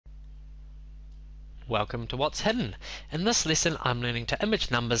Welcome to What's Hidden. In this lesson I'm learning to image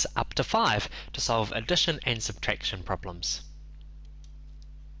numbers up to 5 to solve addition and subtraction problems.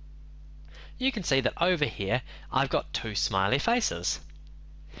 You can see that over here I've got two smiley faces.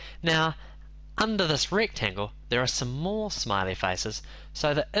 Now under this rectangle there are some more smiley faces,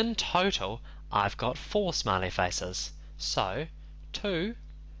 so that in total I've got 4 smiley faces. So 2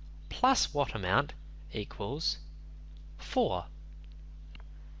 plus what amount equals 4.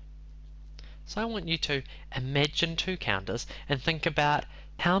 So I want you to imagine two counters and think about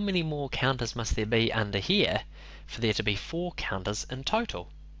how many more counters must there be under here for there to be 4 counters in total.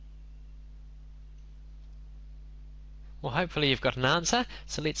 Well, hopefully you've got an answer,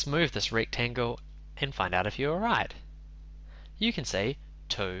 so let's move this rectangle and find out if you are right. You can see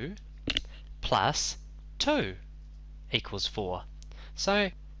 2 plus 2 equals 4. So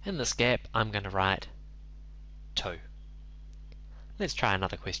in this gap I'm going to write 2. Let's try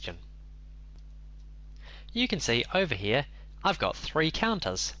another question. You can see over here I've got 3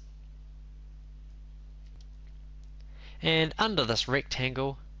 counters, and under this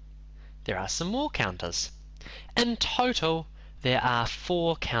rectangle there are some more counters. In total there are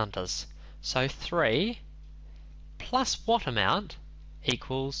 4 counters, so 3 plus what amount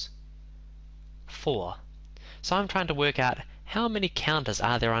equals 4. So I'm trying to work out how many counters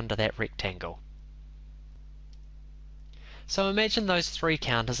are there under that rectangle. So imagine those 3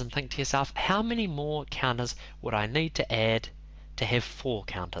 counters and think to yourself, how many more counters would I need to add to have 4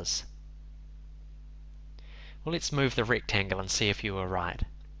 counters? Well, let's move the rectangle and see if you were right.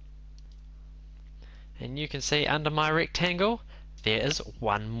 And you can see under my rectangle there is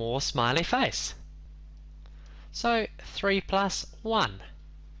 1 more smiley face. So 3 plus 1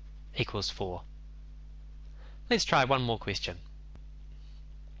 equals 4. Let's try one more question.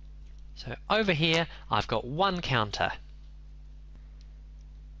 So over here I've got 1 counter,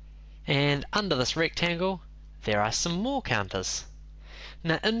 and under this rectangle there are some more counters.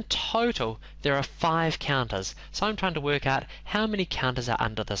 Now in total there are 5 counters, so I'm trying to work out how many counters are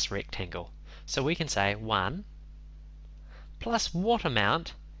under this rectangle. So we can say 1 plus what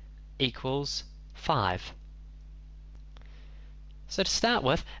amount equals 5. So to start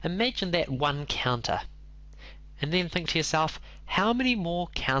with, imagine that 1 counter, and then think to yourself, how many more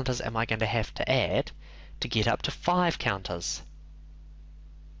counters am I going to have to add to get up to 5 counters?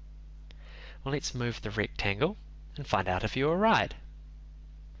 Well, let's move the rectangle and find out if you are right.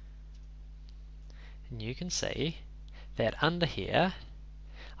 And you can see that under here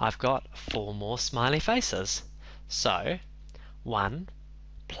I've got 4 more smiley faces. So 1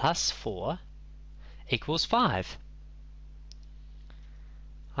 plus 4 equals 5.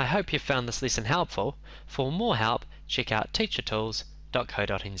 I hope you found this lesson helpful. For more help, check out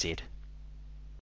teachertools.co.nz.